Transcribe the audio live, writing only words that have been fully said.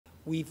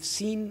we've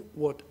seen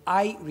what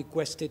I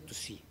requested to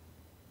see.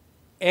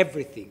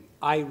 Everything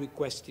I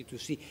requested to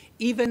see,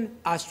 even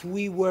as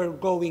we were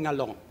going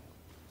along.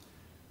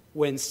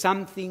 When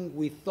something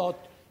we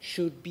thought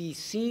should be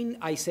seen,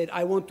 I said,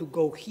 I want to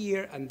go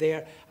here and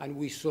there, and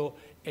we saw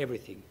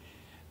everything.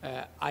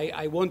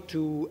 I want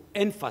to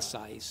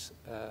emphasize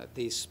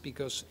this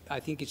because I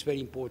think it's very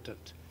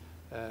important.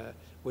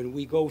 When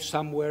we go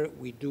somewhere,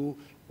 we do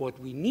what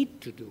we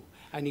need to do.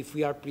 And if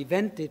we are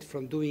prevented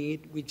from doing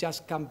it, we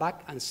just come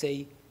back and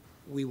say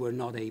we were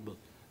not able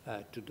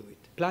to do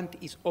it. The plant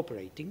is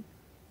operating.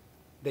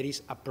 There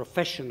is a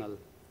professional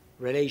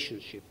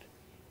relationship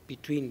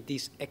between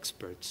these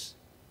experts.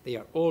 They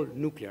are all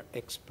nuclear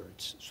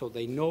experts, so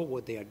they know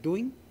what they are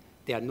doing,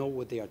 they know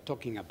what they are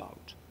talking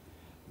about.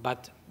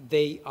 But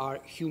they are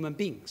human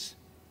beings,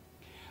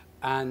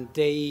 and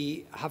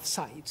they have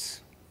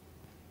sides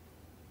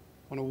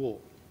on a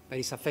wall that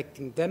is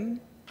affecting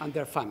them and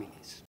their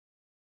families.